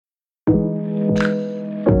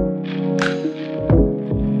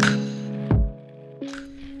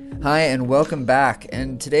Hi, and welcome back.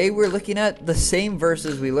 And today we're looking at the same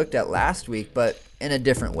verses we looked at last week, but in a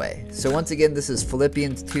different way. So once again, this is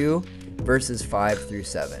Philippians 2, verses 5 through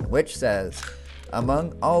 7, which says,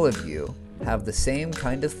 "Among all of you have the same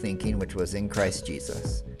kind of thinking which was in Christ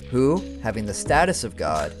Jesus, who, having the status of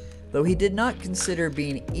God, though he did not consider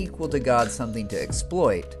being equal to God something to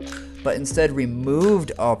exploit, but instead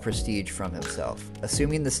removed all prestige from himself,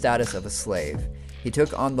 assuming the status of a slave. He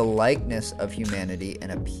took on the likeness of humanity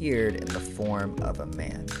and appeared in the form of a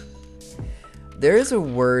man." There is a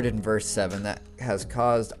word in verse 7 that has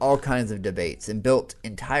caused all kinds of debates and built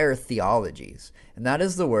entire theologies, and that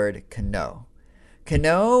is the word keno.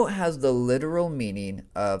 Keno has the literal meaning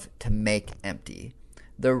of to make empty.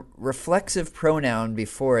 The reflexive pronoun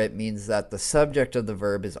before it means that the subject of the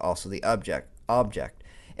verb is also the object.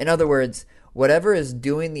 In other words, whatever is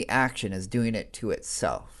doing the action is doing it to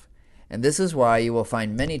itself. And this is why you will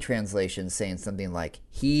find many translations saying something like,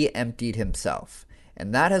 "He emptied himself."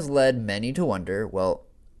 And that has led many to wonder, well,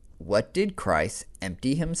 what did Christ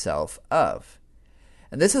empty himself of?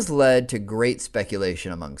 And this has led to great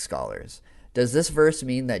speculation among scholars. Does this verse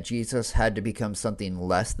mean that Jesus had to become something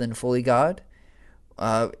less than fully God?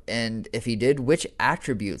 And if he did, which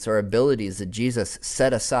attributes or abilities did Jesus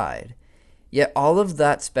set aside? Yet all of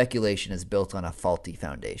that speculation is built on a faulty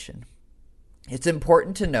foundation. It's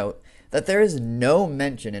important to note that there is no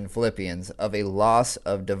mention in Philippians of a loss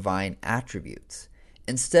of divine attributes.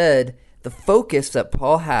 Instead, the focus that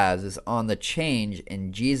Paul has is on the change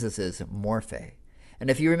in Jesus' morphe. And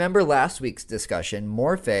if you remember last week's discussion,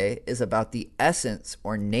 morphe is about the essence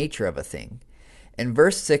or nature of a thing. In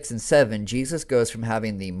verse 6 and 7, Jesus goes from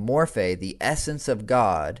having the morphe, the essence of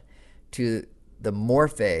God, to the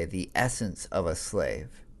morphe, the essence of a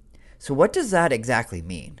slave. So what does that exactly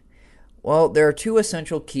mean? Well, there are two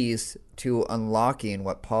essential keys to unlocking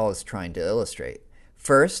what Paul is trying to illustrate.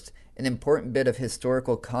 First, an important bit of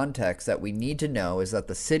historical context that we need to know is that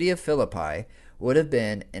the city of Philippi would have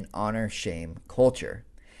been an honor-shame culture.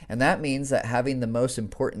 And that means that having the most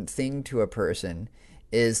important thing to a person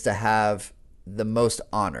is to have the most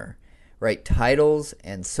honor, right? Titles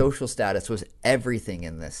and social status was everything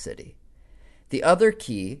in this city. The other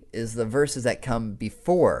key is the verses that come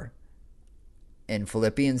before. In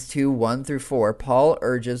Philippians 2, 1 through 4, Paul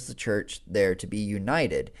urges the church there to be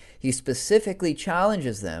united. He specifically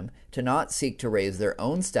challenges them to not seek to raise their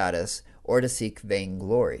own status or to seek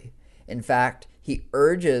vainglory. In fact, he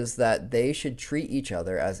urges that they should treat each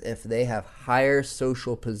other as if they have higher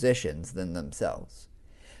social positions than themselves.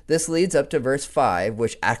 This leads up to verse 5,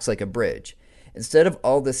 which acts like a bridge. Instead of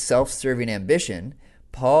all this self-serving ambition,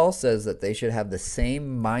 Paul says that they should have the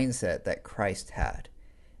same mindset that Christ had.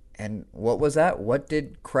 And what was that? What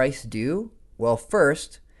did Christ do? Well,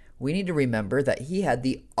 first, we need to remember that he had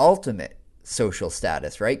the ultimate social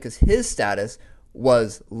status, right? Because his status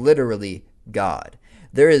was literally God.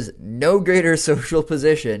 There is no greater social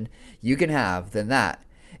position you can have than that.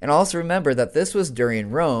 And also remember that this was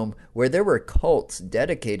during Rome, where there were cults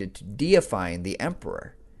dedicated to deifying the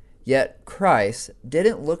emperor. Yet Christ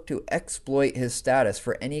didn't look to exploit his status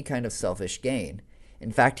for any kind of selfish gain.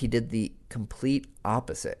 In fact, he did the complete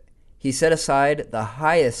opposite. He set aside the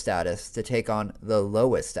highest status to take on the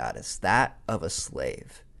lowest status, that of a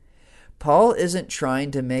slave. Paul isn't trying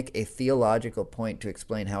to make a theological point to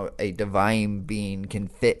explain how a divine being can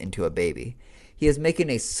fit into a baby. He is making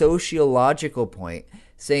a sociological point,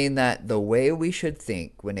 saying that the way we should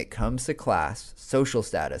think when it comes to class, social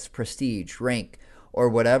status, prestige, rank, or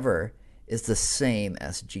whatever is the same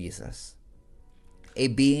as Jesus. A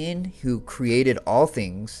being who created all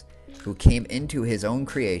things, who came into his own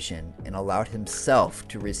creation and allowed himself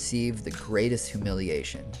to receive the greatest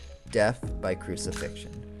humiliation, death by crucifixion.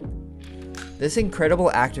 This incredible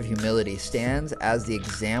act of humility stands as the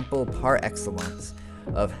example par excellence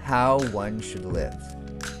of how one should live.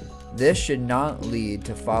 This should not lead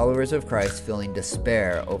to followers of Christ feeling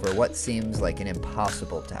despair over what seems like an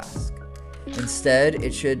impossible task. Instead,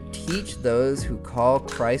 it should teach those who call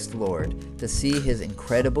Christ Lord to see his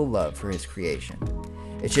incredible love for his creation.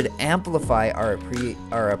 It should amplify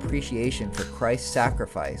our appreciation for Christ's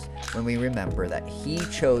sacrifice when we remember that he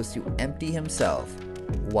chose to empty himself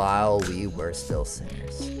while we were still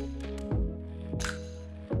sinners.